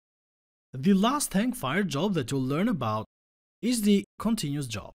The last Hangfire job that you'll learn about is the continuous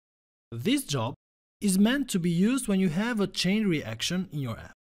job. This job is meant to be used when you have a chain reaction in your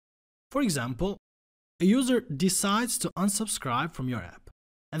app. For example, a user decides to unsubscribe from your app,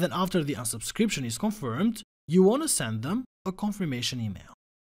 and then after the unsubscription is confirmed, you want to send them a confirmation email.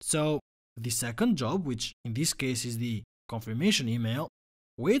 So the second job, which in this case is the confirmation email,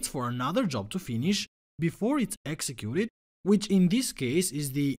 waits for another job to finish before it's executed, which in this case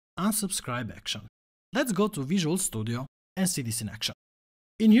is the unsubscribe action. Let's go to Visual Studio and see this in action.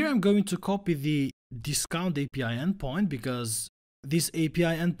 In here, I'm going to copy the discount API endpoint because this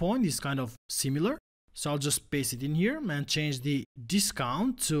API endpoint is kind of similar. So I'll just paste it in here and change the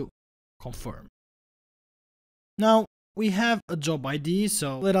discount to confirm. Now we have a job ID,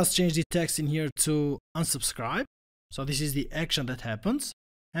 so let us change the text in here to unsubscribe. So this is the action that happens.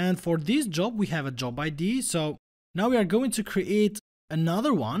 And for this job, we have a job ID. So now we are going to create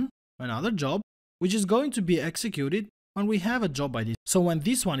another job, which is going to be executed when we have a job ID. So when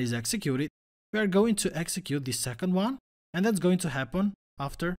this one is executed, we are going to execute the second one, and that's going to happen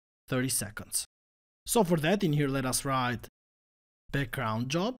after 30 seconds. So for that, in here, let us write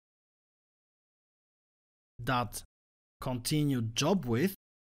BackgroundJob dot ContiueJobWith,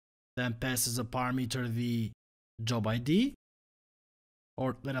 then pass as a parameter the job ID,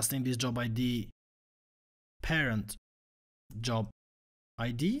 or let us name this job ID parent job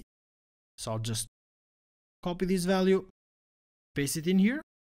ID. So I'll just copy this value, paste it in here,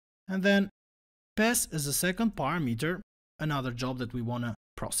 and then pass as a second parameter another job that we want to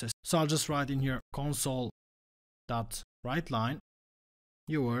process. So I'll just write in here console.writeLine,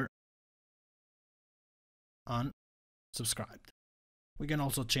 you were unsubscribed. We can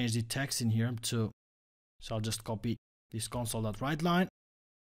also change the text in here to, so I'll just copy this console.writeLine,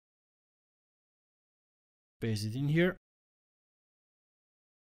 paste it in here.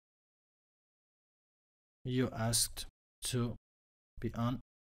 You asked to be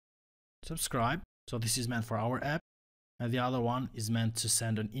unsubscribed. So this is meant for our app, and the other one is meant to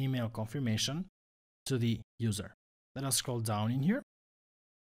send an email confirmation to the user. Let us scroll down in here.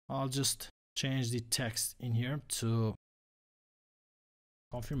 I'll just change the text in here to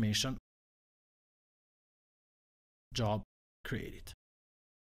confirmation job created.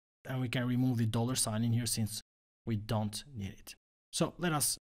 And we can remove the $sign in here since we don't need it. So let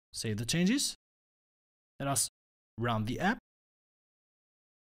us save the changes. Let us run the app.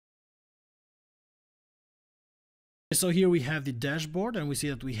 So here we have the dashboard, and we see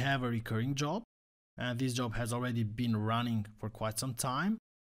that we have a recurring job, and this job has already been running for quite some time.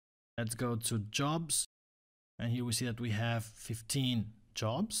 Let's go to jobs, and here we see that we have 15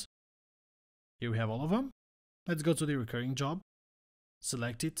 jobs. Here we have all of them. Let's go to the recurring job,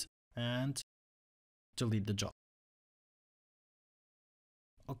 select it, and delete the job.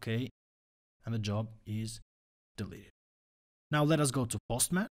 Okay, and the job is deleted. Now let us go to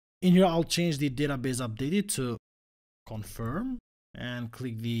Postman. In here, I'll change the database updated to confirm and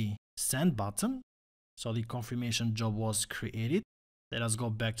click the send button. So the confirmation job was created. Let us go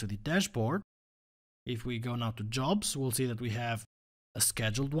back to the dashboard. If we go now to jobs, we'll see that we have a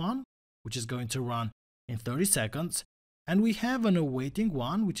scheduled one, which is going to run in 30 seconds. And we have an awaiting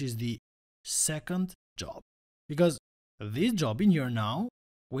one, which is the second job, because this job in here now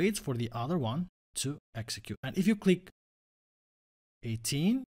waits for the other one to execute. And if you click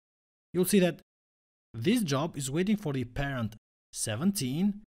 18, you'll see that this job is waiting for the parent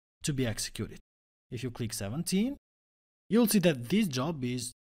 17 to be executed. If you click 17, you'll see that this job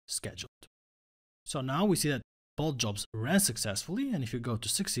is scheduled. So now we see that both jobs ran successfully, and if you go to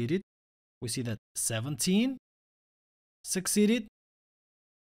succeeded, we see that 17 succeeded,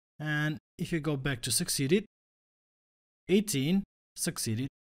 and if you go back to succeeded, 18 succeeded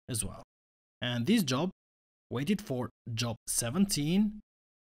as well. And this job waited for job 17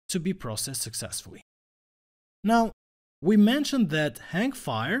 to be processed successfully. Now, we mentioned that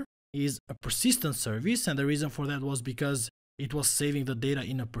Hangfire is a persistent service, and the reason for that was because it was saving the data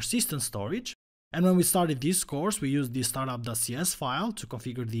in a persistent storage. And when we started this course, we used the startup.cs file to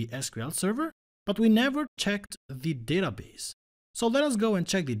configure the SQL server, but we never checked the database. So let us go and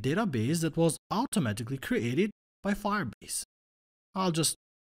check the database that was automatically created by Firebase. I'll just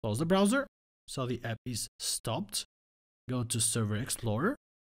close the browser, so the app is stopped. Go to Server Explorer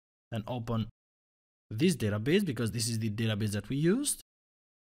and open this database, because this is the database that we used.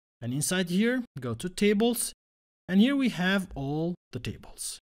 And inside here, go to tables, and here we have all the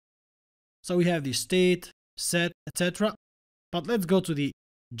tables. So we have the state, set, etc. But let's go to the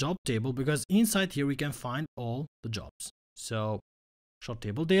job table, because inside here we can find all the jobs. So show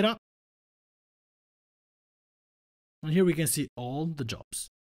table data, and here we can see all the jobs.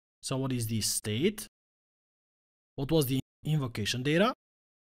 So what is the state? What was the invocation data?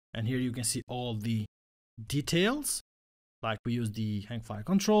 And here you can see all the details, like we used the Hangfire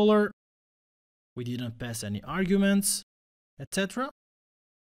controller, we didn't pass any arguments, etc.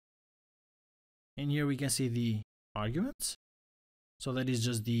 And here we can see the arguments. So that is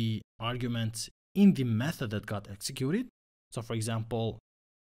just the arguments in the method that got executed. So for example,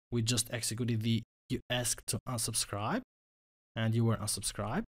 we just executed the you asked to unsubscribe and you were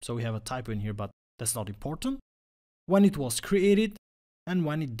unsubscribed. So we have a typo in here, but that's not important. When it was created and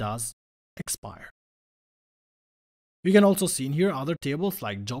when it does expire. You can also see in here other tables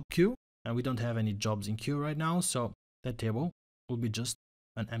like job queue, and we don't have any jobs in queue right now, so that table will be just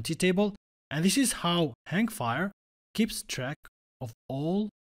an empty table. And this is how Hangfire keeps track of all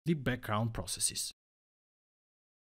the background processes.